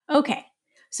Okay,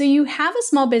 so you have a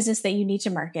small business that you need to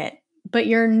market, but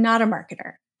you're not a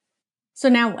marketer. So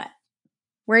now what?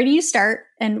 Where do you start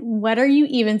and what are you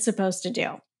even supposed to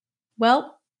do?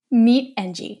 Well, meet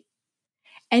Engie.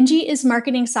 Engie is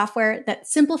marketing software that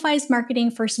simplifies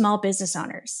marketing for small business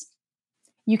owners.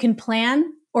 You can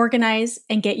plan, organize,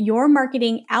 and get your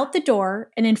marketing out the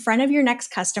door and in front of your next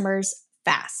customers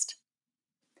fast.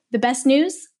 The best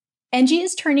news? Engie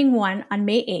is turning 1 on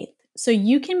May 8th, so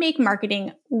you can make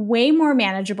marketing way more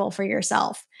manageable for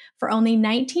yourself for only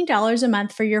 $19 a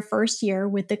month for your first year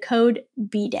with the code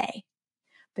BDAY.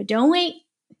 But don't wait,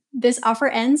 this offer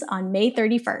ends on May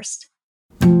 31st.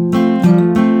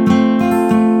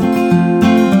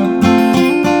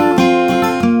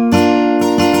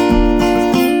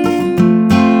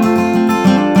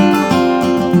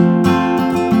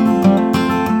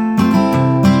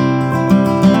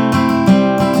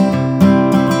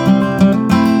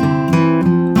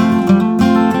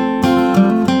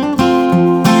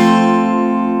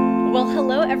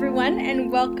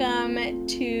 Welcome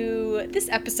to this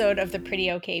episode of the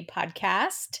Pretty Okay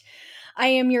podcast. I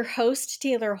am your host,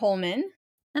 Taylor Holman.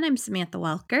 And I'm Samantha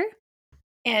Welker.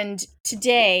 And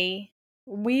today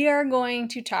we are going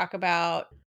to talk about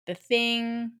the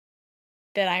thing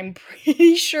that I'm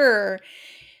pretty sure,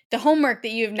 the homework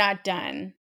that you have not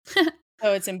done.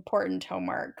 So it's important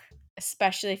homework,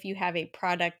 especially if you have a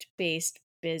product-based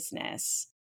business.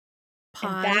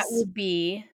 Pause. And that would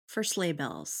be for sleigh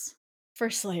bells. For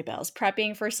sleigh bells,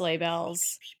 prepping for sleigh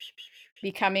bells,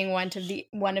 becoming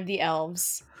one of the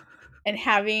elves, and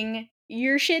having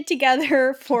your shit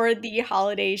together for the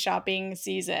holiday shopping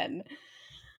season.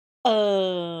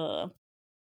 Because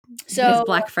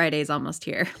Black Friday is almost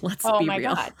here. Let's be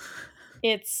real. God.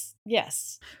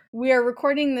 Yes. We are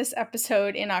recording this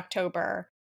episode in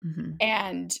October. Mm-hmm.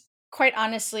 And quite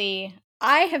honestly,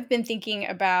 I have been thinking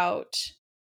about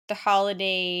the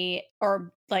holiday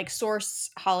or like source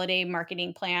holiday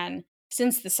marketing plan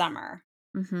since the summer.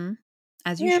 Mm-hmm.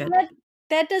 As you should.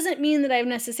 That doesn't mean that I've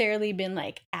necessarily been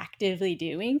like actively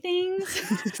doing things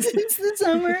since the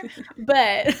summer,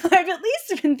 but I've at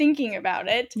least been thinking about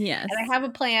it. Yes. And I have a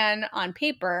plan on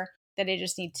paper that I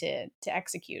just need to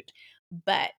execute.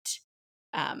 But,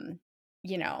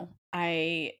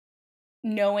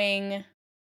 knowing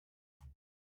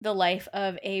the life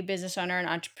of a business owner and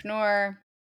entrepreneur,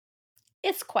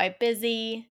 it's quite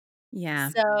busy. Yeah.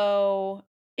 So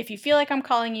if you feel like I'm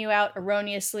calling you out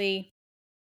erroneously,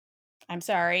 I'm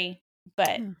sorry,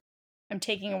 but I'm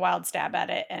taking a wild stab at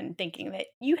it and thinking that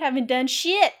you haven't done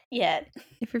shit yet.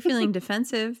 If you're feeling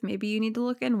defensive, maybe you need to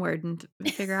look inward and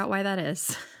figure out why that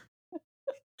is.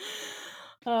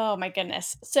 Oh my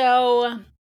goodness. So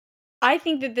I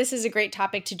think that this is a great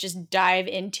topic to just dive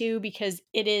into because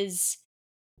it is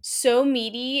so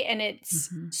meaty and it's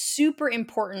super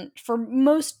important for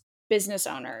most business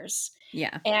owners.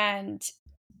 Yeah. And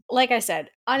like I said,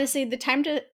 honestly, the time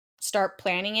to start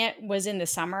planning it was in the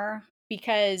summer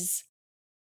because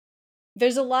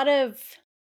there's a lot of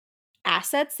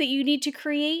assets that you need to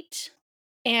create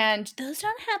and those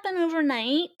don't happen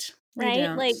overnight,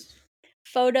 right? Like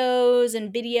photos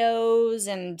and videos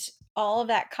and all of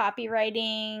that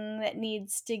copywriting that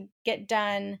needs to get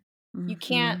done. You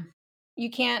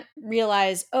can't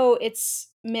realize, oh, it's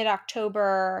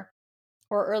mid-October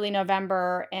or early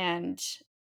November and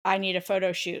I need a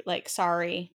photo shoot. Like,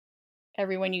 sorry,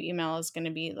 everyone you email is going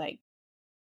to be like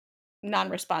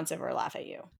non-responsive or laugh at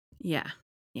you. Yeah.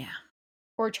 Yeah.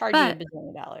 Or charge you $1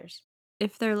 billion.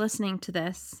 If they're listening to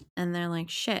this and they're like,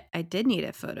 shit, I did need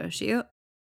a photo shoot,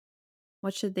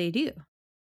 what should they do?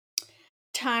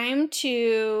 Time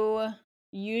to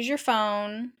use your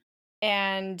phone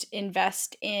and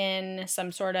invest in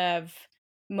some sort of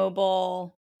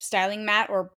mobile styling mat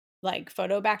or like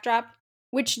photo backdrop,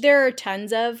 which there are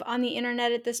tons of on the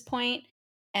internet at this point,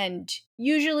 and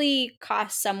usually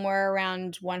cost somewhere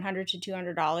around $100 to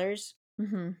 $200.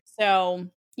 Mm-hmm. So,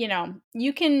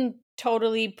 you can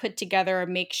totally put together a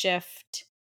makeshift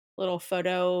little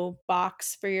photo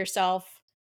box for yourself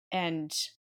and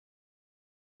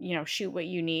shoot what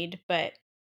you need. But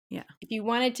yeah, if you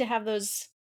wanted to have those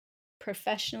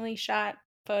professionally shot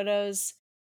photos,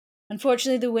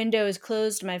 unfortunately the window is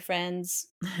closed, my friends.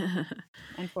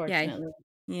 Unfortunately.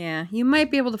 Yeah, you might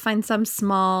be able to find some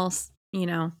small,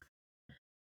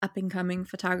 up and coming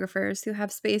photographers who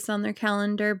have space on their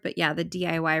calendar, but yeah, the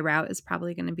DIY route is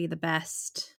probably going to be the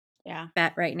best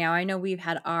bet right now. I know we've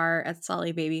had at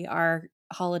Solly Baby, our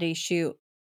holiday shoot.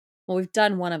 Well, we've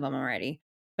done one of them already,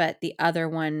 but the other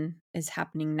one is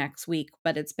happening next week,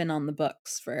 but it's been on the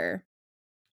books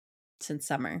since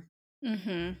summer.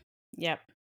 Mm-hmm. Yep.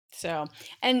 So,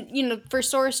 and for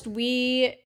Sourced,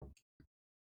 we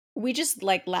we just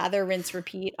like lather, rinse,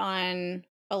 repeat on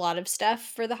a lot of stuff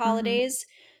for the holidays.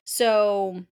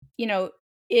 So, you know,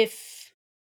 if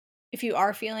you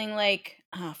are feeling like,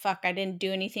 oh fuck, I didn't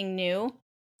do anything new,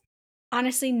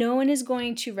 honestly, no one is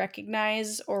going to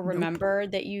recognize or Nope. remember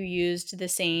that you used the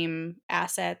same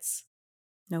assets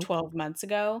Nope. 12 months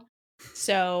ago.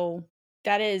 So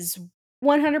that is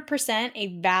 100%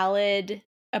 a valid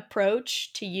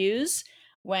approach to use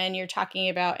when you're talking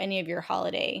about any of your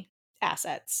holiday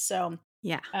assets. So,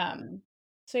 Yeah.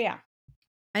 yeah.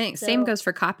 I think same So goes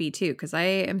for copy too, because I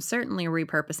am certainly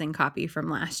repurposing copy from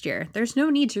last year. There's no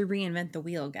need to reinvent the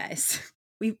wheel, guys.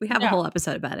 We have a no, whole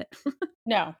episode about it.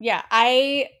 no, yeah.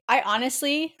 I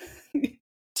honestly,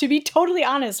 to be totally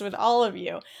honest with all of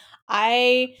you,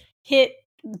 I hit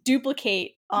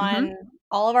duplicate on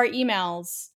all of our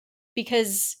emails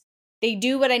because they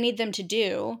do what I need them to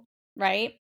do,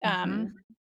 right?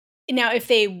 Now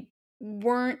if it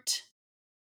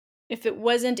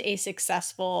wasn't a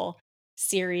successful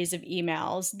series of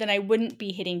emails, then I wouldn't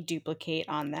be hitting duplicate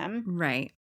on them.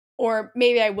 Right. Or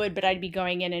maybe I would, but I'd be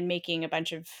going in and making a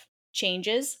bunch of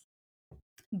changes.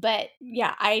 But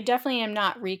yeah, I definitely am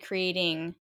not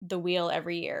recreating the wheel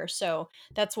every year. So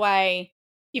that's why,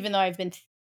 even though I've been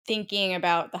thinking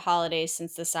about the holidays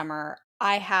since the summer,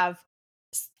 I have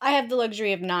the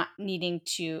luxury of not needing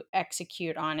to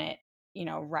execute on it,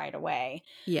 right away.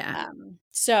 Yeah.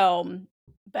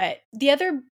 But the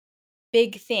other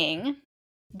big thing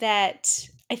that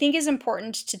I think is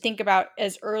important to think about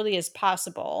as early as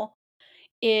possible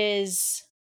is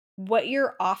what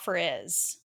your offer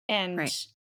is and Right.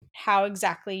 how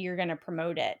exactly you're going to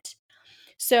promote it.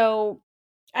 So,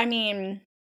 I mean,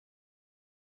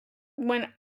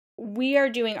 when we are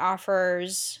doing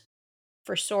offers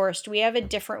for Sourced, we have a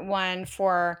different one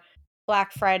for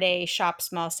Black Friday, Shop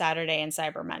Small Saturday, and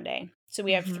Cyber Monday. So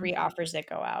we have 3 offers that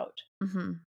go out.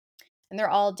 And they're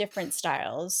all different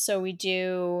styles. So we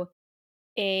do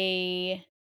a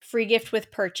free gift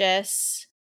with purchase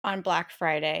on Black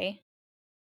Friday.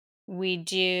 We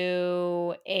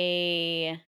do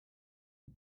a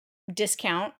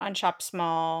discount on Shop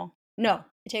Small. No,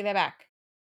 I take that back.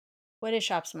 What is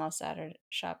Shop Small Saturday?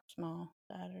 Shop Small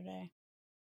Saturday.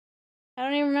 I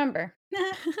don't even remember.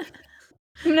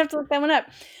 I'm gonna have to look that one up.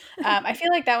 I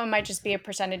feel like that one might just be a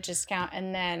percentage discount,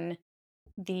 and then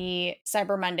the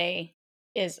Cyber Monday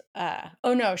is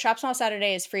oh no, Shop Small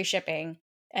Saturday is free shipping,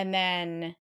 and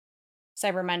then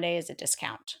Cyber Monday is a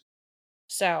discount.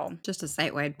 So just a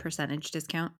site-wide percentage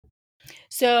discount.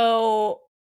 So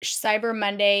Cyber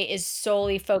Monday is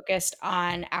solely focused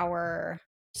on our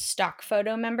stock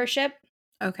photo membership.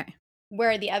 Okay.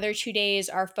 Where the other 2 days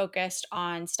are focused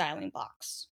on styling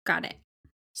blocks. Got it.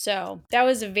 So that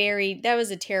was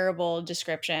a terrible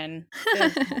description.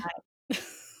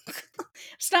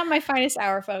 It's not my finest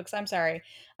hour, folks. I'm sorry.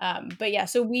 But yeah,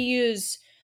 so we use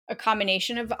a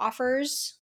combination of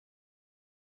offers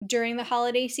during the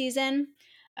holiday season.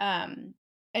 And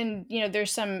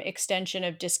there's some extension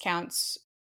of discounts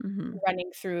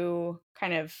running through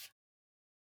kind of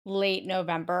late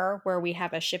November where we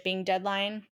have a shipping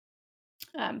deadline.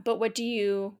 But what are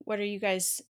you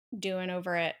guys doing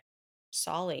over at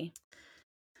Solly?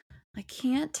 I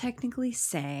can't technically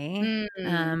say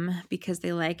because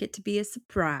they like it to be a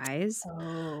surprise.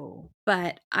 Oh.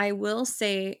 But I will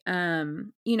say,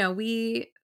 we're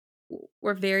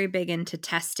very big into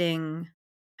testing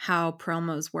how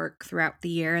promos work throughout the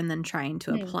year and then trying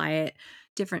to apply it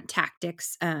different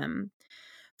tactics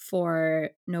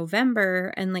for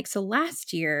November. And like, so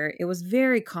last year it was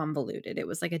very convoluted. It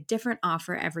was like a different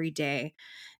offer every day.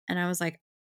 And I was like,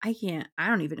 I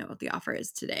don't even know what the offer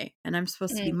is today. And I'm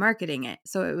supposed to be marketing it.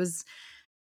 So it was,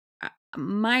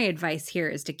 my advice here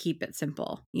is to keep it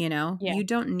simple. Yeah. You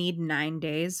don't need 9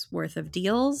 days worth of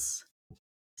deals.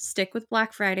 Stick with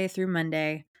Black Friday through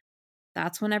Monday.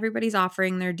 That's when everybody's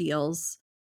offering their deals.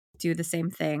 Do the same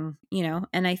thing,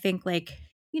 and I think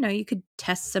you could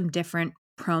test some different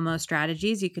promo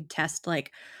strategies. You could test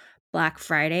like Black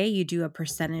Friday, you do a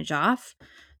percentage off.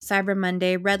 Cyber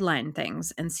Monday, redline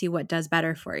things and see what does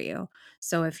better for you.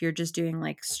 So if you're just doing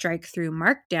like strike through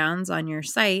markdowns on your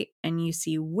site and you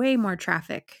see way more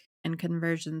traffic and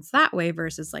conversions that way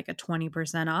versus like a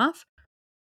 20% off,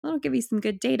 that'll give you some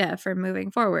good data for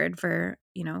moving forward for,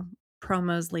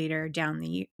 promos later down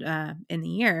the in the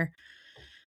year.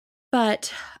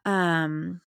 But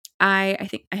I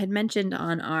think I had mentioned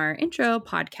on our intro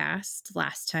podcast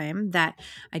last time that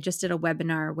I just did a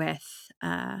webinar with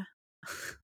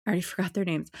I already forgot their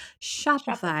names.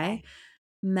 Shopify,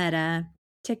 Meta,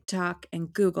 TikTok,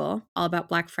 and Google, all about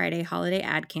Black Friday holiday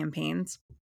ad campaigns.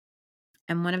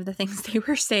 And one of the things they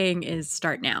were saying is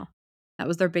start now. That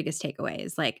was their biggest takeaway,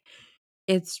 is like,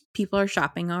 it's people are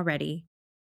shopping already.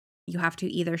 You have to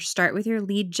either start with your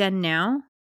lead gen now,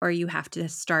 or you have to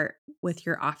start with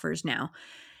your offers now.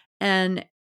 And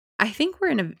I think we're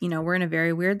in a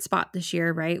very weird spot this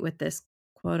year, right? With this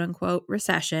quote unquote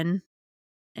recession.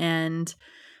 And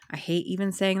I hate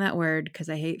even saying that word because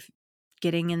I hate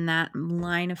getting in that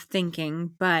line of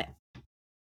thinking, but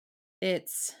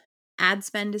it's ad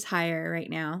spend is higher right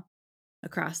now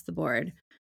across the board.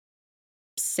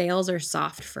 Sales are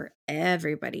soft for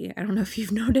everybody. I don't know if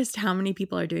you've noticed how many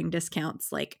people are doing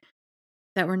discounts like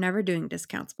that were never doing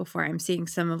discounts before. I'm seeing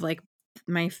some of like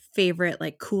my favorite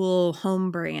like cool home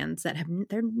brands that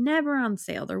they're never on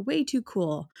sale. They're way too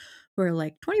cool. We're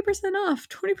like 20% off,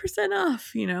 20%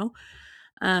 off, you know?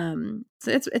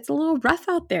 So it's a little rough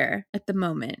out there at the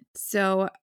moment. So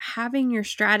having your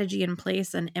strategy in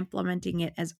place and implementing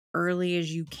it as early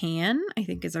as you can, I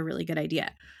think is a really good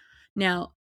idea.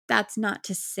 Now, that's not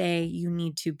to say you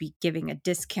need to be giving a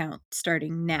discount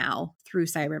starting now through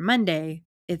Cyber Monday.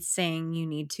 It's saying you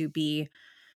need to be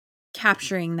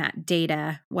capturing that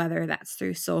data, whether that's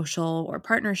through social or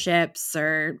partnerships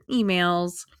or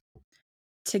emails,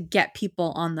 to get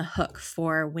people on the hook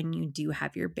for when you do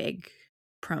have your big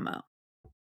promo.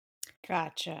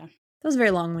 Gotcha. That was a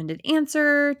very long-winded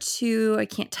answer to I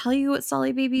can't tell you what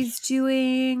Solly Baby's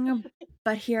doing,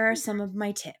 but here are some of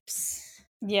my tips.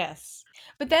 Yes.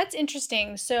 But that's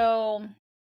interesting. So,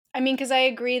 I mean, because I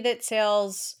agree that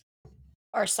sales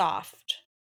are soft.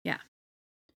 Yeah.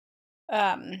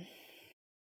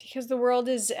 Because the world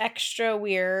is extra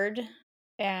weird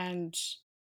and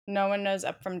no one knows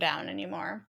up from down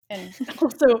anymore. And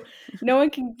also, no one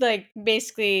can, like,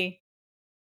 basically.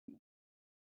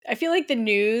 I feel like the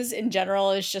news in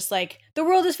general is just like, the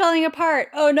world is falling apart.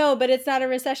 Oh no, but it's not a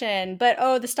recession. But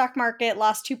oh, the stock market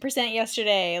lost 2%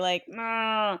 yesterday. Like,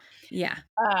 Yeah.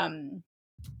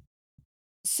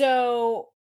 So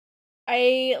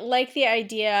I like the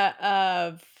idea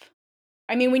of,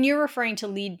 I mean, when you're referring to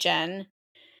lead gen,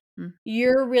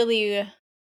 you're really,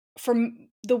 from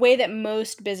the way that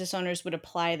most business owners would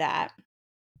apply that,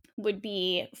 would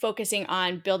be focusing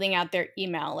on building out their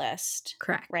email list.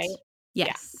 Correct. Right?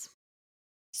 Yes.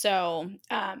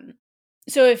 Yeah.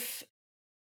 So if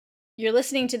you're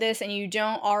listening to this and you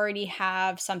don't already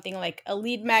have something like a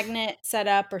lead magnet set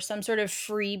up or some sort of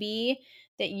freebie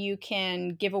that you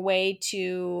can give away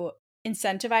to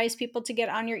incentivize people to get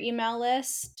on your email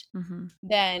list,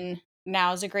 then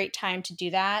now's a great time to do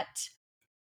that.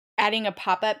 Adding a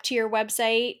pop-up to your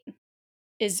website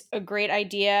is a great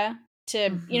idea to,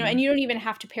 and you don't even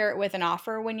have to pair it with an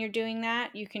offer when you're doing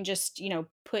that. You can just,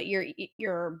 put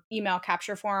your email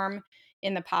capture form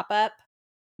in the pop-up,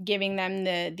 giving them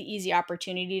the easy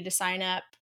opportunity to sign up.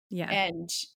 Yeah. And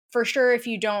for sure, if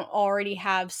you don't already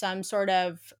have some sort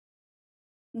of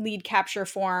lead capture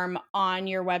form on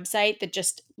your website that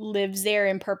just lives there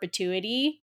in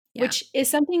perpetuity, which is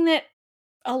something that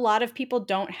a lot of people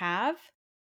don't have.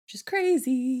 Which is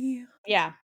crazy.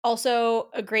 Yeah. Also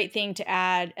a great thing to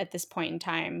add at this point in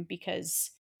time,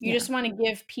 because you just want to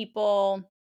give people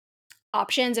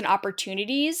options and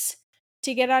opportunities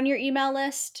to get on your email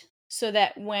list, so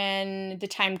that when the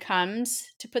time comes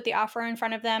to put the offer in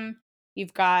front of them,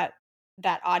 you've got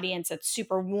that audience that's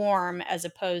super warm, as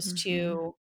opposed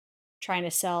to trying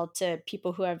to sell to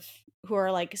people who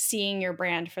are like seeing your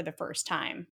brand for the first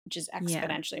time, which is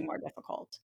exponentially more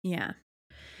difficult. Yeah.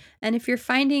 And if you're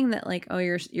finding that like, oh,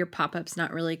 your pop-up's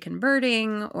not really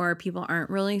converting or people aren't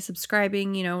really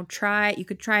subscribing, you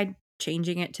could try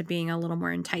changing it to being a little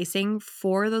more enticing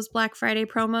for those Black Friday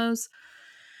promos.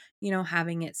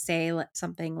 Having it say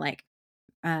something like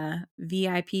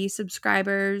VIP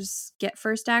subscribers get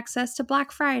first access to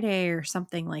Black Friday or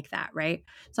something like that, right?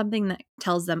 Something that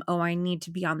tells them, oh, I need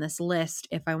to be on this list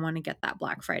if I want to get that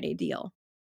Black Friday deal.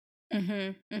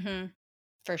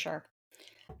 For sure.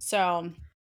 So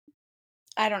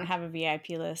I don't have a VIP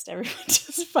list. Everyone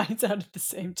just finds out at the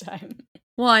same time.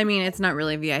 Well, I mean, it's not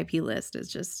really a VIP list.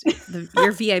 It's just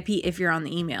you're VIP if you're on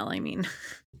the email. I mean,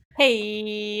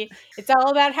 hey, it's all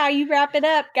about how you wrap it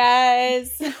up,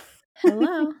 guys.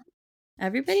 Hello.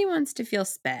 Everybody wants to feel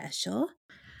special.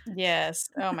 Yes.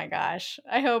 Oh my gosh.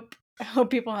 I hope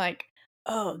people are like,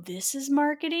 oh, this is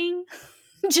marketing?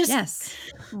 Just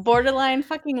borderline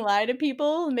fucking lie to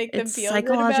people and make them feel good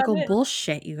about it. Psychological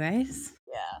bullshit, you guys.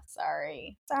 Yeah,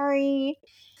 sorry.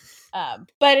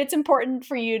 But it's important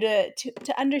for you to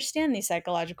understand the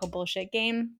psychological bullshit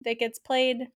game that gets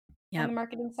played on the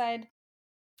marketing side.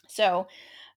 So,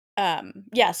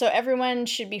 so everyone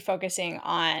should be focusing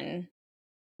on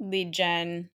lead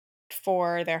gen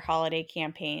for their holiday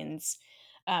campaigns.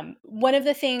 One of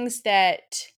the things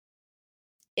that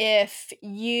if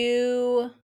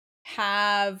you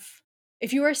are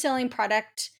selling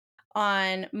product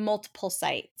on multiple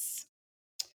sites.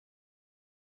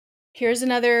 Here's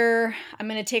another, I'm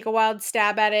going to take a wild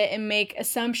stab at it and make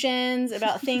assumptions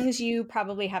about things you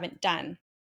probably haven't done.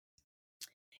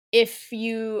 If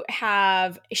you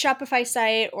have a Shopify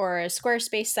site or a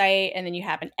Squarespace site, and then you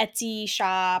have an Etsy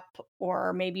shop,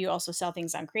 or maybe you also sell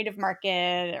things on Creative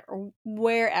Market or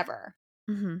wherever,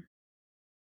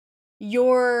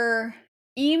 your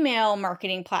email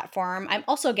marketing platform, I'm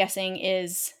also guessing,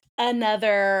 is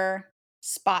another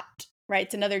spot, right?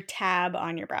 It's another tab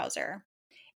on your browser.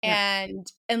 Yep.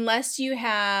 And unless you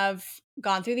have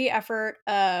gone through the effort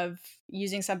of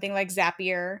using something like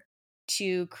Zapier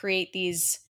to create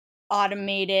these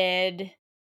automated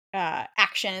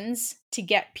actions to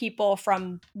get people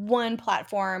from one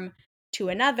platform to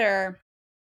another,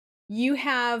 you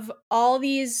have all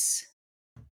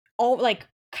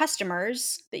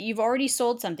customers that you've already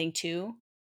sold something to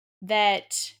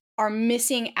that are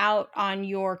missing out on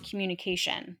your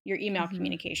communication, your email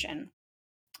communication.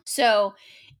 So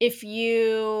if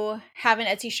you have an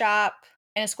Etsy shop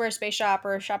and a Squarespace shop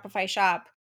or a Shopify shop,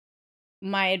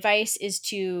 my advice is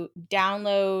to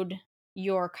download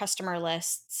your customer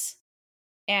lists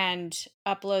and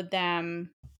upload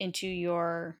them into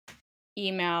your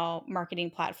email marketing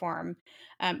platform.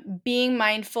 Being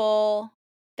mindful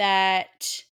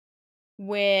that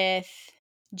with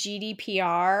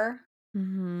GDPR,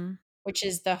 which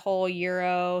is the whole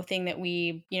Euro thing that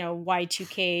we,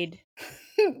 Y2K'd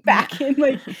back in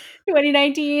like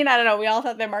 2019. I don't know. We all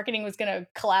thought that marketing was going to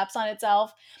collapse on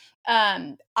itself.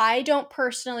 I don't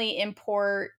personally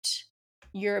import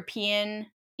European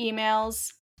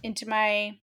emails into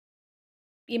my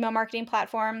email marketing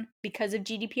platform because of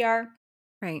GDPR.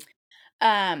 Right.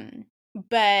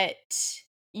 But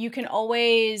you can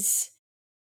always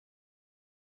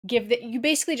you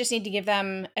basically just need to give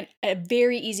them a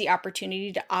very easy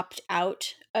opportunity to opt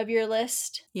out of your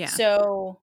list. Yeah.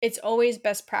 So it's always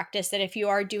best practice that if you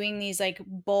are doing these like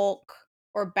bulk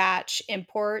or batch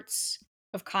imports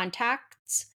of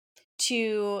contacts,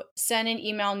 to send an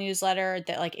email newsletter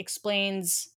that like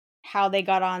explains how they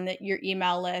got on your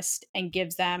email list and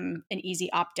gives them an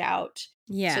easy opt out.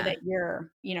 Yeah. So that you're,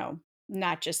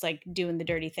 not just like doing the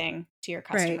dirty thing to your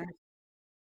customer. Right.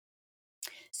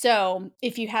 So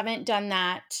if you haven't done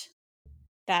that,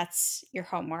 that's your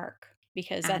homework,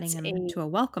 because adding that's them to a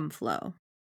welcome flow.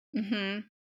 And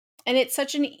it's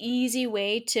such an easy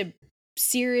way to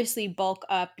seriously bulk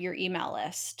up your email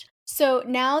list. So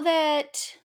now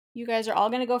that you guys are all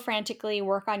going to go frantically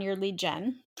work on your lead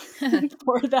gen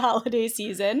for the holiday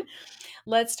season,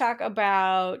 let's talk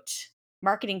about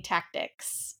marketing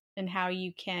tactics and how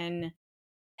you can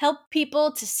help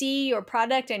people to see your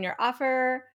product and your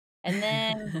offer, and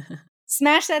then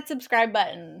smash that subscribe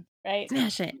button, right?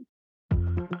 Smash it.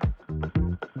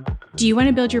 Do you want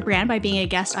to build your brand by being a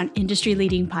guest on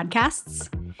industry-leading podcasts?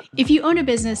 If you own a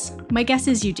business, my guess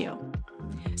is you do.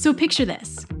 So picture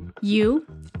this. You,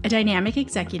 a dynamic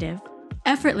executive,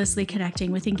 effortlessly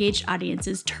connecting with engaged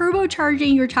audiences,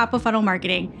 turbocharging your top-of-funnel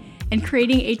marketing, and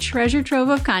creating a treasure trove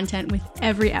of content with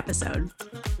every episode.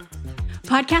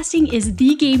 Podcasting is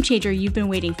the game changer you've been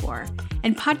waiting for,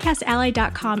 and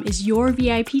podcastally.com is your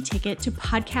VIP ticket to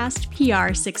podcast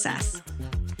PR success.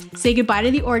 Say goodbye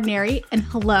to the ordinary and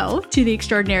hello to the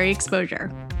extraordinary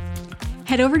exposure.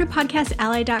 Head over to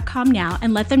podcastally.com now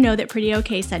and let them know that Pretty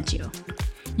Okay sent you.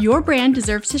 Your brand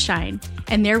deserves to shine,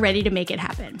 and they're ready to make it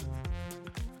happen.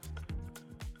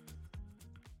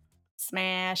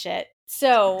 Smash it.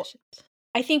 So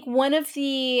I think one of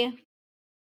the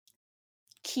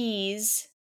keys,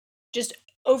 just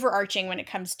overarching when it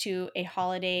comes to a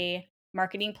holiday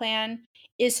marketing plan,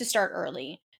 is to start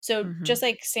early. So just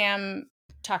like Sam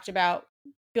talked about,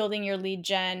 building your lead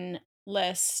gen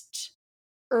list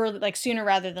early, like sooner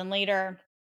rather than later.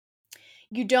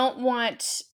 You don't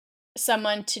want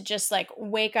someone to just like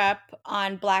wake up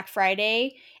on Black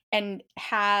Friday and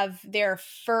have their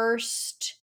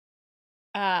first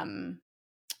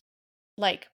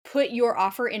like put your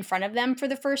offer in front of them for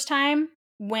the first time,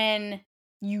 when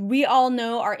we all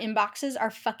know our inboxes are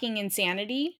fucking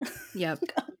insanity. Yep.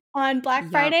 On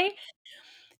Black Friday.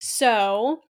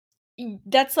 So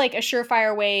that's like a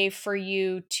surefire way for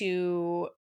you to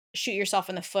shoot yourself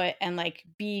in the foot and like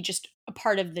be just a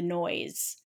part of the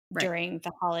noise during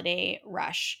the holiday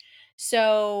rush.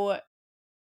 So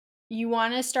you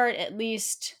want to start at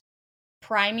least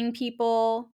priming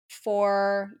people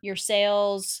for your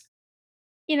sales,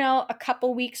 a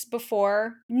couple weeks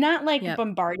before, not like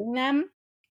bombarding them.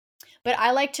 But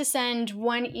I like to send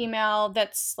one email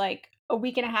that's like a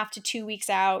week and a half to 2 weeks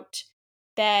out,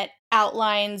 that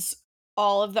outlines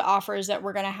all of the offers that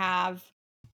we're going to have.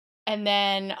 And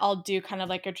then I'll do kind of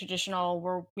like a traditional,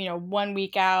 we're, 1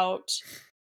 week out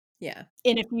Yeah.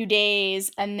 in a few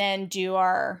days, and then do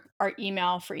our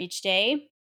email for each day.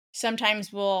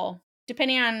 Sometimes we'll,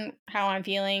 depending on how I'm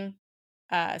feeling,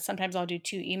 sometimes I'll do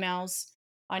 2 emails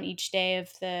on each day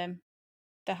of the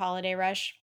holiday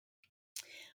rush.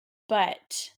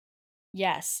 But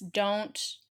yes,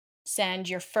 don't send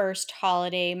your first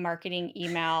holiday marketing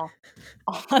email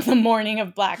on the morning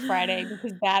of Black Friday,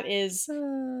 because that is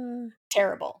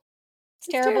terrible. It's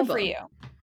terrible for you.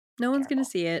 No one's going to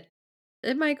Terrible. see it.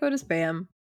 It might go to spam.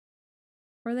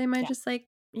 Or they might Yeah. just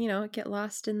get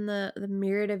lost in the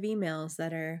myriad of emails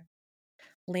that are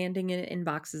landing in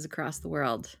inboxes across the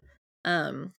world.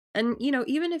 And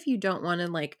even if you don't want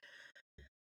to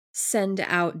send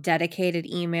out dedicated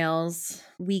emails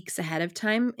weeks ahead of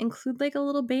time, include a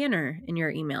little banner in your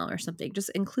email or something. Just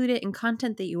include it in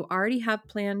content that you already have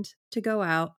planned to go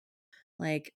out.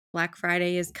 Like Black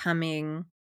Friday is coming.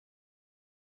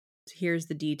 Here's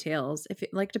the details. If it,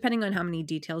 depending on how many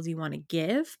details you want to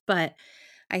give, but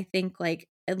I think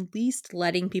at least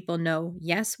letting people know,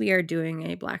 yes, we are doing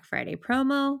a Black Friday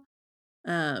promo,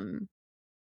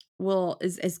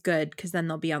 is good, because then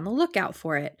they'll be on the lookout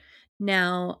for it.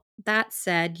 Now, that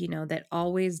said, that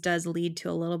always does lead to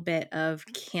a little bit of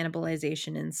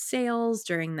cannibalization in sales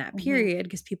during that period,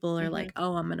 because people are like,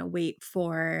 oh, I'm going to wait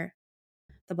for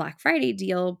the Black Friday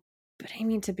deal. But I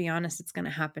mean, to be honest, it's going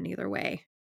to happen either way,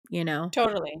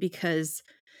 Totally. because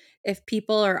if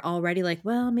people are already like,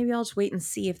 well, maybe I'll just wait and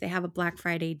see if they have a Black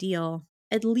Friday deal,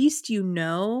 at least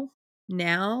now,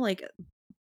 now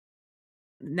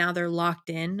they're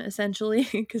locked in essentially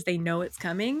because they know it's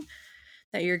coming,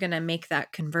 that you're going to make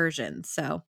that conversion.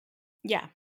 So, yeah.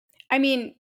 I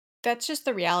mean, that's just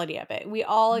the reality of it. We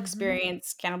all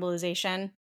experience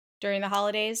cannibalization during the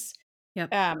holidays. Yep.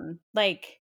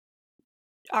 Like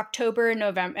October,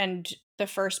 November, and the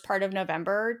first part of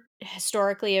November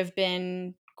historically have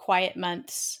been quiet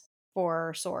months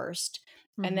for Sourced.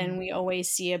 And then we always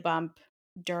see a bump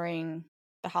during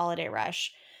the holiday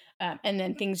rush. And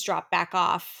then things drop back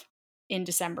off in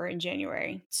December and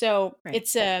January. So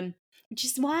it's which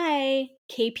is why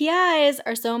KPIs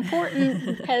are so important,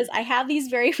 because I have these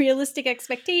very realistic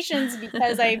expectations,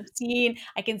 because I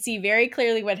can see very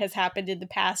clearly what has happened in the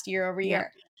past year over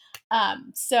year.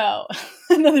 So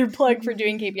another plug for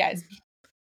doing KPIs.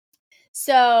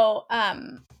 So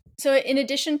in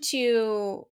addition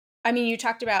to, you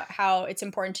talked about how it's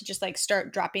important to just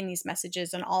start dropping these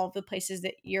messages on all of the places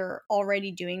that you're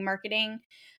already doing marketing.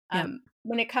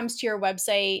 When it comes to your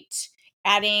website,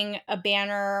 adding a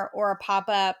banner or a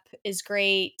pop-up is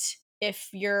great. If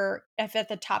at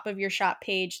the top of your shop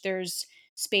page, there's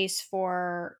space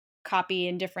for copy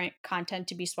and different content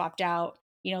to be swapped out,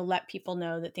 let people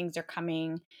know that things are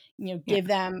coming, give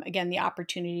them, again, the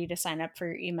opportunity to sign up for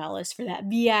your email list for that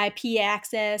VIP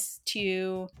access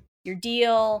to your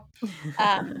deal.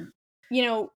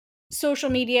 Social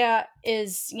media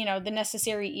is, the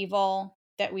necessary evil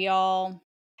that we all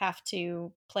have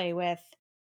to play with.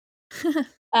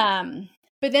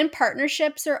 But then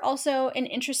partnerships are also an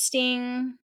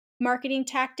interesting marketing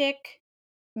tactic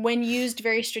when used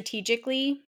very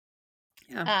strategically.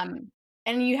 And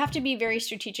you have to be very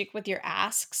strategic with your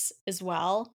asks as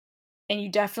well. And you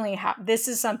definitely have, this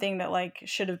is something that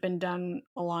should have been done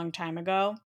a long time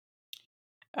ago.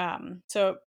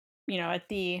 So, at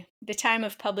the time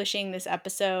of publishing this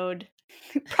episode,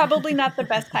 probably not the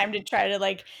best time to try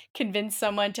to convince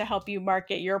someone to help you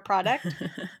market your product.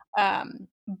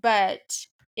 But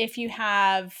if you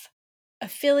have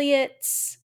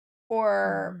affiliates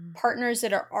or partners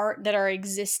that are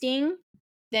existing,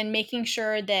 then making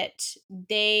sure that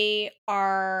they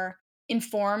are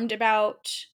informed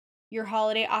about your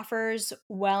holiday offers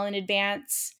well in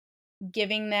advance,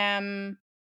 giving them,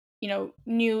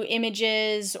 new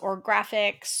images or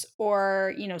graphics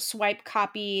or, swipe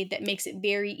copy that makes it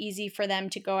very easy for them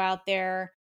to go out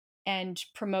there and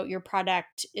promote your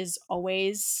product is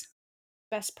always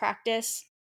best practice,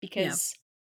 because,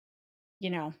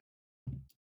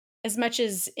 as much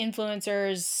as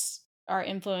influencers are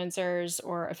influencers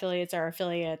or affiliates are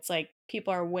affiliates,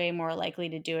 people are way more likely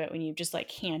to do it when you've just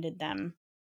handed them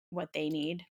what they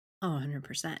need. Oh,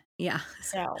 100%. Yeah.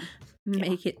 So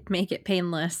make it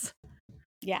painless.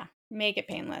 Yeah, make it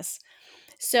painless.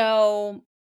 So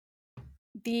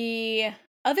the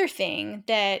other thing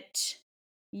that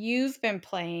you've been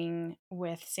playing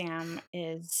with, Sam,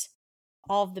 is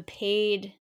all of the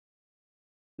paid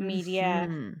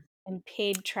media And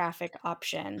paid traffic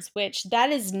options, which that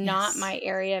is not Yes. my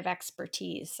area of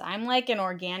expertise. I'm like an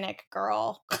organic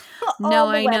girl No, all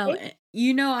the I way. know.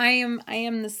 You know, I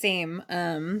am the same.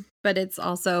 But it's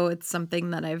something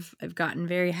that I've gotten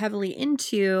very heavily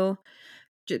into,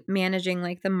 managing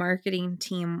like the marketing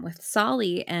team with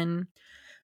Solly. And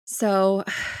so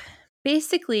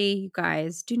basically, you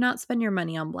guys do not spend your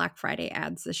money on Black Friday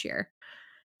ads this year.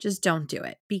 Just don't do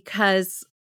it because,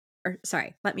 or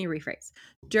sorry, let me rephrase.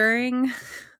 During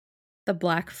the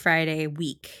Black Friday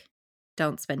week,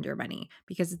 don't spend your money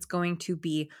because it's going to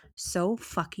be so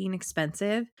fucking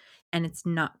expensive and it's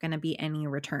not going to be any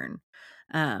return.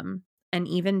 And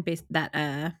even based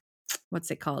that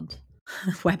what's it called?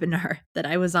 Webinar that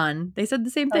I was on, they said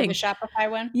the same Oh, the thing. Shopify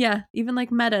one? Yeah, even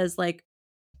like Meta is like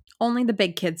only the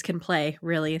big kids can play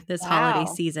really this holiday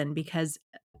Wow. season because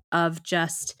of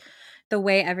just the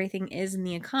way everything is in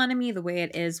the economy, the way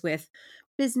it is with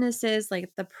businesses.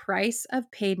 Like the price of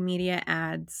paid media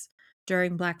ads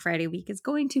during Black Friday week is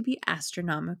going to be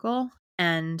astronomical,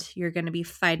 and you're going to be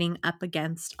fighting up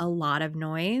against a lot of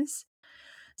noise.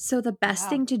 So the best Wow.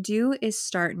 thing to do is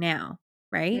start now,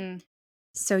 right? Mm.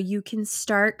 So you can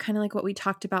start kind of like what we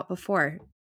talked about before.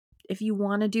 If you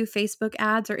want to do Facebook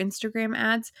ads or Instagram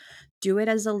ads, do it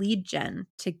as a lead gen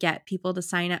to get people to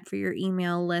sign up for your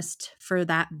email list for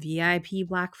that VIP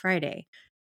Black Friday.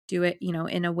 Do it,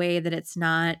 in a way that it's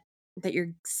not that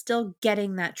you're still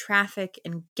getting that traffic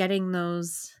and getting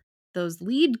those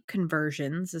lead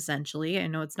conversions essentially. I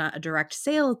know it's not a direct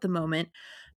sale at the moment,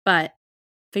 but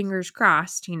fingers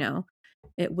crossed,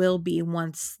 it will be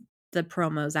once the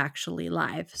promo's actually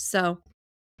live. So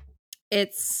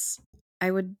it's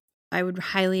I would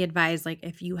highly advise, like,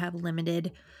 if you have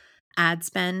limited ad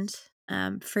spend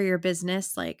for your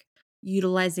business, like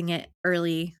utilizing it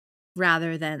early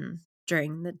rather than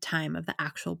during the time of the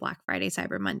actual Black Friday,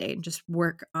 Cyber Monday, and just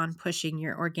work on pushing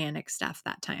your organic stuff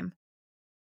that time.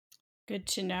 Good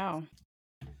to know.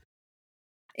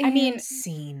 And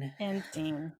scene. And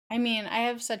scene. I mean, I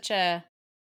have such a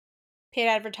paid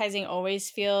advertising always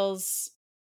feels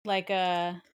like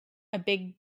a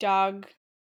big dog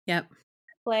Yep.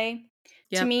 play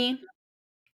to Yep. me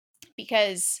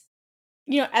because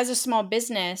as a small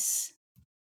business,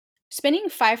 spending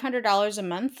 $500 a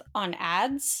month on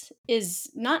ads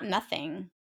is not nothing.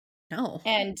 No.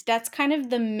 And that's kind of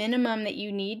the minimum that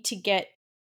you need to get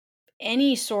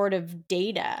any sort of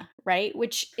data, right?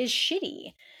 Which is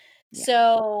shitty. Yeah.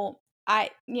 So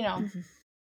I Mhm.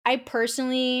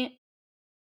 personally,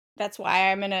 that's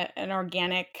why I'm an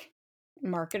organic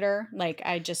marketer. Like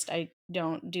I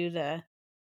don't do the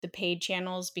paid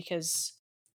channels because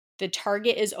the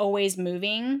target is always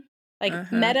moving. Like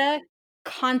Uh-huh. Meta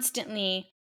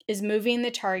constantly is moving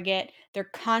the target. They're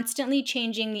constantly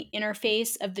changing the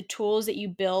interface of the tools that you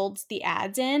build the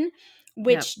ads in, Yep.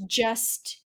 which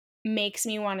just makes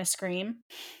me want to scream.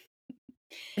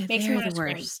 Makes me They're want the to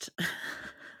scream. worst.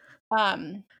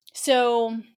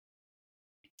 So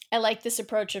I like this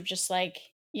approach of just like,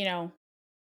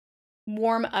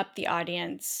 warm up the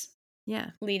audience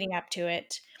Yeah. leading up to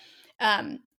it.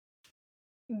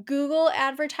 Google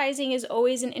advertising is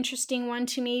always an interesting one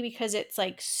to me because it's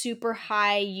like super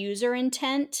high user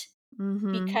intent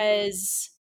Mhm.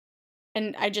 because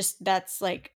and I just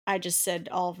said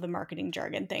all of the marketing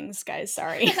jargon things, guys.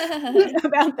 Sorry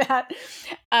about that.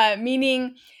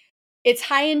 Meaning it's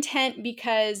high intent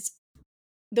because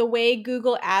the way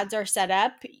Google ads are set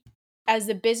up, as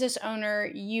the business owner,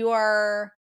 you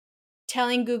are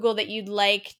telling Google that you'd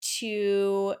like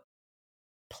to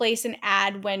place an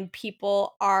ad when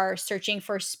people are searching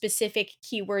for specific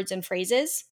keywords and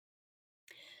phrases.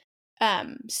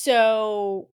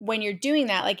 So when you're doing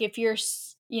that, like if you're,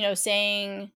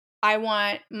 saying, I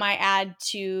want my ad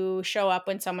to show up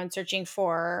when someone's searching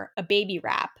for a baby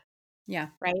wrap. Yeah.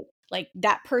 Right? Like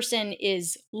that person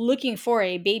is looking for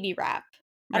a baby wrap.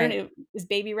 I don't Right. know, is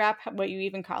baby wrap what you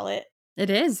even call it? It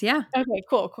is, yeah. Okay,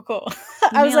 cool.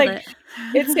 You I was nailed like, it.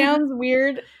 it sounds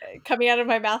weird coming out of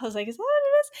my mouth. I was like, is that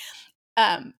what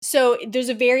it is? So there's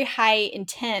a very high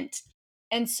intent.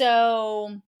 And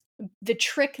so the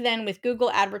trick then with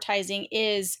Google advertising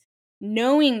is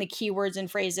knowing the keywords and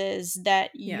phrases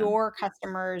that Yeah. your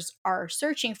customers are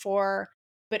searching for,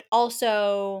 but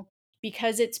also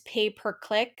because it's pay per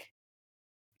click,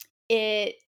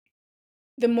 the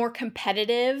more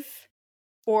competitive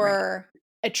Right. or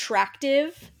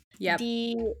attractive Yep.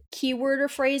 the keyword or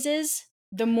phrases,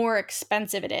 the more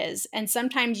expensive it is. And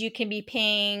sometimes you can be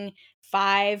paying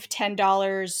 $5,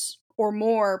 $10 or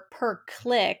more per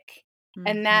click.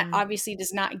 And that Mhm. obviously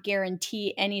does not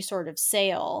guarantee any sort of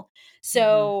sale. Mhm.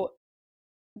 So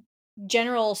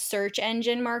general search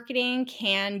engine marketing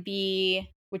can be,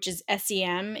 which is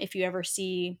SEM, if you ever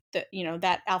see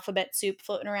that alphabet soup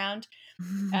floating around,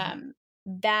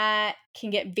 that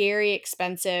can get very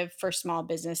expensive for small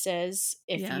businesses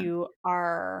if you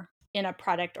are in a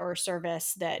product or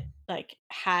service that like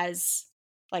has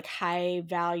like high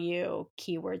value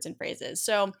keywords and phrases.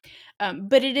 So,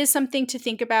 but it is something to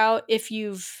think about if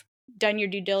you've done your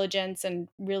due diligence and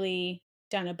really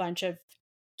done a bunch of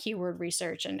keyword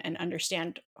research and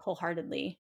understand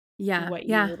wholeheartedly what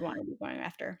you would want to be going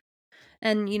after.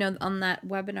 And, on that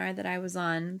webinar that I was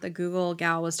on, the Google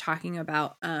gal was talking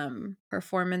about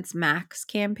Performance Max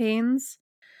campaigns,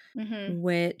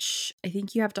 which I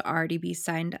think you have to already be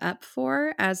signed up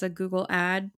for as a Google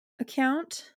ad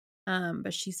account.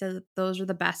 But she said that those are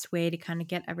the best way to kind of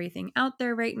get everything out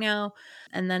there right now.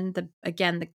 And then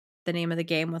the name of the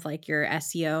game with like your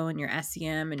SEO and your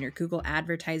SEM and your Google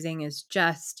advertising is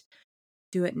just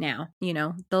do it now.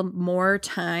 The more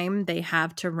time they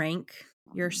have to rank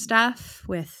your stuff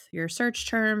with your search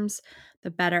terms, the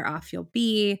better off you'll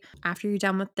be. After you're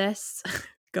done with this,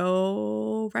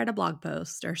 go write a blog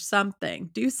post or something.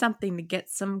 Do something to get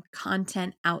some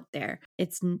content out there.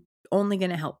 It's only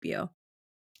going to help you.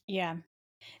 Yeah.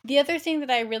 The other thing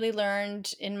that I really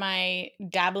learned in my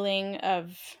dabbling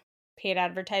of paid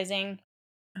advertising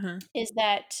is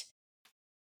that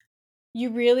you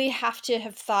really have to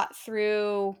have thought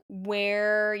through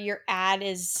where your ad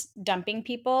is dumping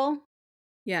people.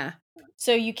 Yeah.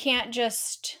 So you can't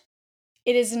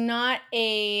it is not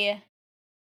a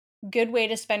good way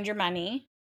to spend your money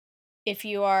if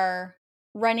you are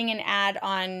running an ad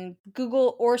on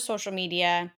Google or social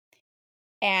media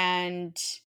and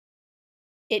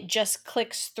it just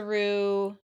clicks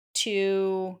through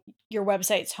to your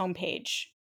website's homepage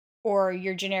or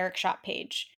your generic shop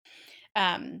page,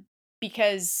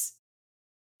 because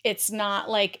it's not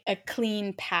like a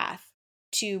clean path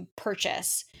to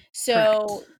purchase. So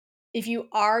Correct. if you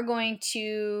are going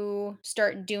to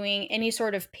start doing any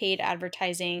sort of paid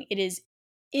advertising, it is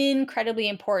incredibly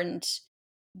important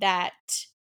that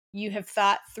you have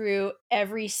thought through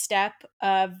every step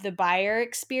of the buyer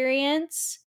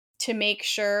experience to make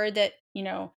sure that,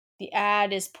 the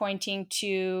ad is pointing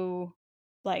to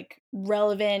like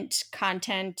relevant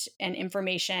content and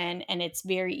information, and it's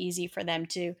very easy for them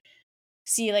to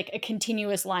see like a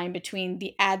continuous line between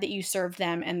the ad that you serve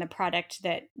them and the product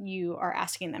that you are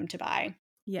asking them to buy.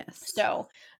 Yes. So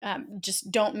just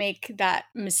don't make that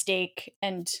mistake.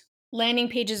 And landing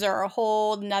pages are a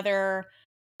whole nother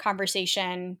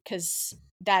conversation because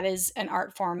that is an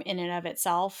art form in and of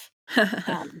itself.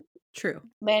 True.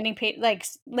 Landing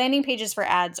pages for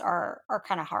ads are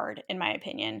kind of hard in my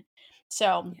opinion.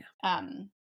 So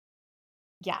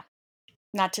yeah,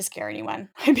 not to scare anyone.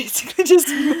 I basically just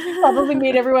probably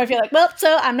made everyone feel like, well,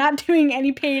 so I'm not doing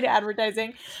any paid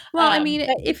advertising. Well, I mean,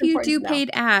 but if you do paid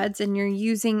ads and you're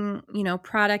using,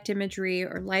 product imagery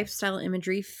or lifestyle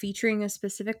imagery featuring a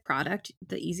specific product,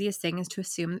 the easiest thing is to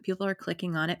assume that people are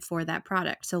clicking on it for that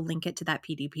product. So link it to that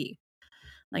PDP.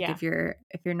 Like if you're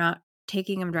not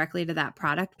taking them directly to that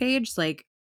product page, like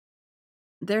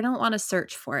they don't want to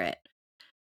search for it.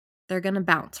 They're going to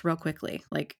bounce real quickly.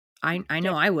 Like I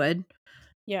know I would.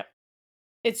 Yep.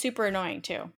 It's super annoying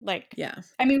too. Like, yeah.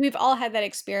 I mean, we've all had that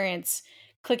experience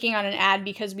clicking on an ad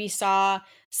because we saw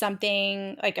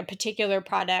something like a particular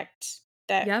product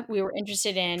that we were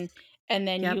interested in. And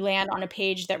then you land on a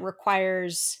page that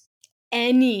requires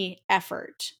any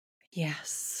effort.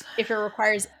 Yes. If it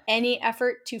requires any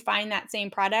effort to find that same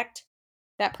product,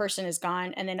 that person is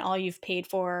gone. And then all you've paid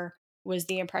for was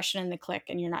the impression and the click,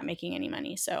 and you're not making any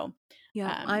money. So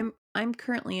yeah, I'm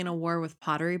currently in a war with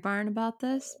Pottery Barn about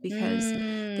this because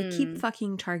they keep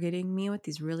fucking targeting me with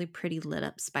these really pretty lit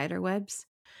up spider webs.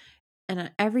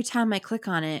 And every time I click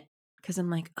on it, because I'm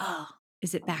like, oh,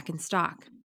 is it back in stock?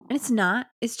 And it's not.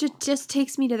 It's just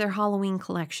takes me to their Halloween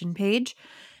collection page.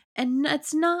 And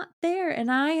it's not there.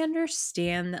 And I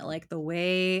understand that like the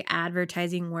way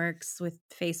advertising works with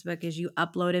Facebook is you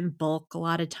upload in bulk a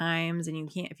lot of times, and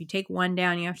if you take one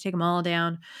down, you have to take them all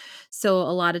down. So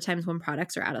a lot of times when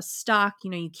products are out of stock,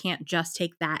 you can't just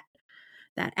take that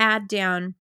ad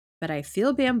down. But I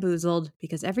feel bamboozled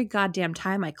because every goddamn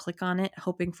time I click on it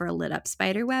hoping for a lit up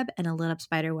spider web, and a lit up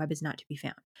spider web is not to be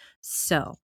found.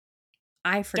 So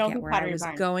I forget where I was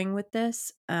going with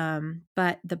this.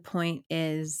 But the point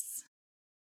is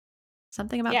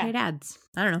something about paid ads.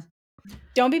 I don't know.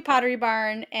 Don't be Pottery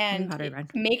Barn, and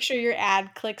make sure your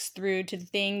ad clicks through to the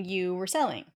thing you were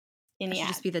selling in the ad. That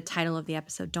should just be the title of the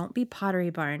episode. Don't be Pottery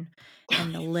Barn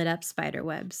and the lit up spider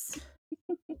webs.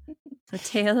 The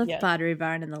tale of Pottery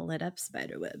Barn and the lit up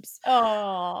spider webs.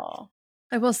 Oh.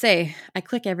 I will say, I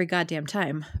click every goddamn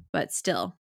time, but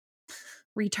still,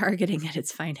 retargeting at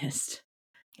its finest.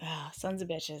 Sons of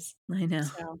bitches. I know.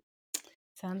 So,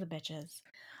 sons of bitches.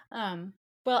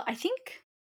 Well, I think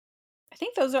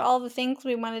those are all the things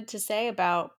we wanted to say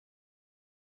about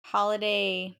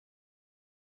holiday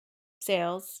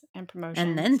sales and promotions.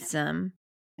 And then some.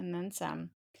 And then some.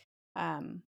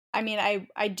 I mean,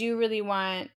 I do really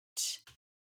want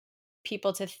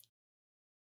people to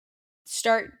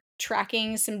start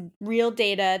tracking some real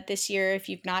data this year if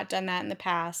you've not done that in the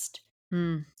past,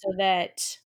 so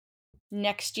that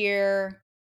next year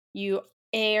you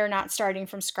A, are not starting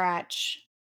from scratch,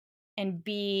 and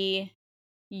B,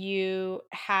 you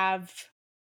have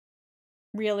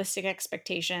realistic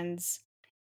expectations.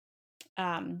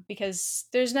 Because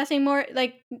there's nothing more,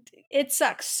 like, it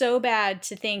sucks so bad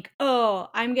to think, oh,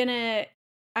 I'm gonna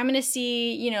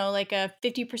see, you know, like a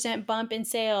 50% bump in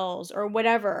sales or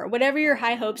whatever your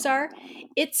high hopes are.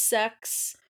 It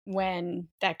sucks when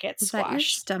that gets Was that your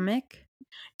squashed. stomach?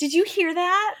 Did you hear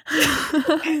that?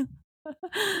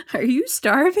 Are you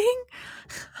starving?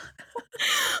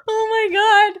 Oh my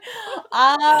god.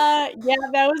 Yeah,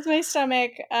 that was my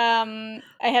stomach. I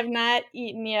have not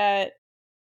eaten yet.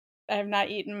 I have not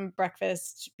eaten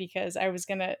breakfast because I was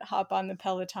gonna hop on the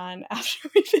Peloton after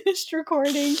we finished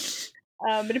recording.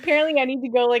 But apparently I need to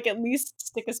go, like, at least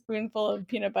stick a spoonful of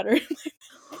peanut butter in my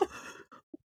mouth.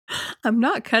 I'm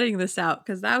not cutting this out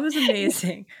because that was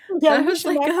amazing. Yeah, that we was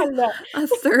should like not cut it out. a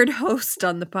third host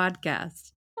on the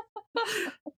podcast.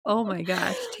 Oh my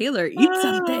gosh. Taylor, eat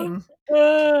something.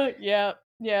 Yep.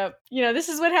 You know, this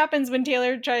is what happens when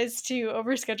Taylor tries to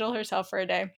overschedule herself for a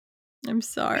day. I'm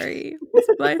sorry. It's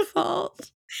my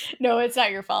fault. No, it's not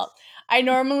your fault. I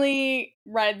normally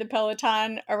ride the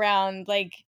Peloton around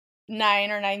like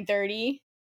 9 or 9:30,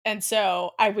 and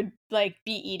so I would like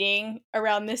be eating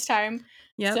around this time.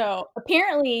 Yep. So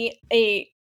apparently a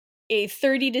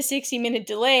 30 to 60 minute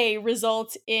delay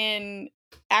results in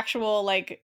actual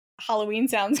like Halloween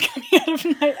sounds coming out of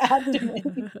my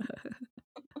abdomen.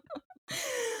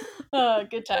 Oh,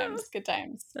 good times.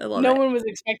 I love No it. one was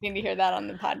expecting to hear that on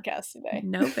the podcast today.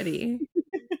 Nobody.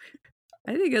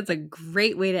 I think that's a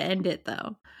great way to end it,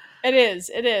 though. It is.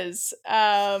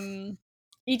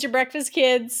 Eat your breakfast,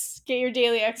 kids. Get your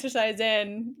daily exercise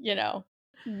in. You know,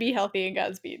 be healthy and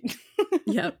Godspeed.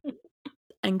 Yep.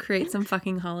 And create some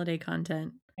fucking holiday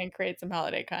content.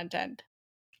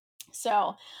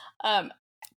 So,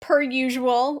 per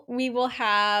usual, we will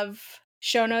have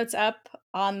show notes up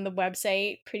on the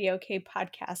website,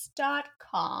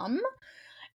 prettyokpodcast.com.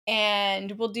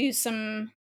 And we'll do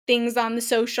some things on the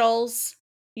socials,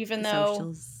 even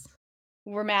though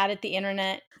we're mad at the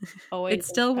internet. Always. It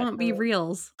still won't be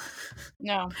reels.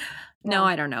 No,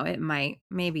 I don't know. It might.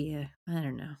 Maybe. I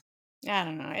don't know.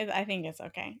 I think it's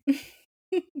okay.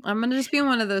 I'm going to just be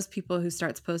one of those people who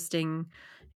starts posting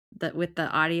that with the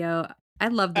audio. I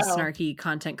love the snarky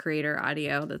content creator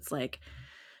audio that's like,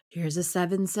 here's a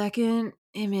 7-second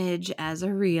image as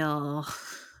a reel.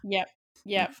 Yep.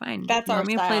 Like, fine. That's our style. Want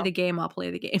me to play the game? I'll play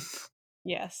the game.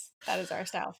 Yes, that is our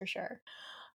style for sure.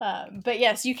 But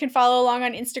yes, you can follow along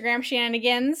on Instagram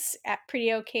shenanigans at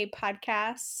Pretty Okay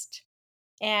Podcast.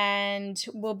 And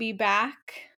we'll be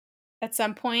back at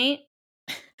some point.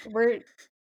 At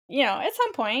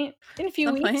some point in a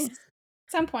few weeks.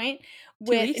 Some point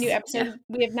with a new episode. Yeah.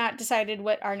 We have not decided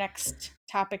what our next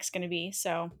topic's going to be,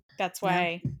 so that's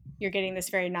why you're getting this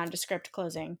very nondescript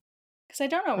closing, because I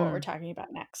don't know what we're talking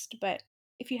about next. But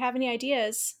if you have any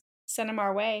ideas, send them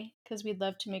our way, because we'd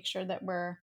love to make sure that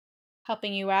we're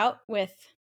helping you out with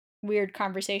weird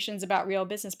conversations about real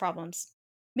business problems.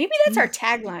 Maybe that's our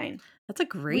tagline. That's a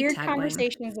great weird tagline.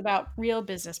 Conversations about real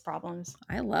business problems.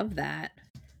 I love that.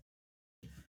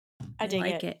 I dig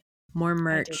like it. More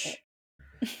merch.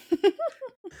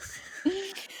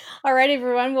 All right,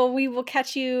 everyone. Well, we will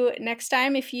catch you next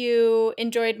time. If you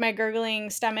enjoyed my gurgling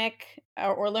stomach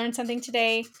or learned something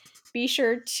today, be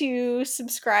sure to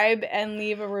subscribe and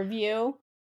leave a review,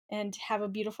 and have a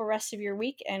beautiful rest of your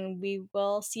week. And we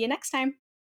will see you next time.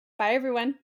 Bye,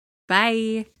 everyone.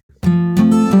 Bye.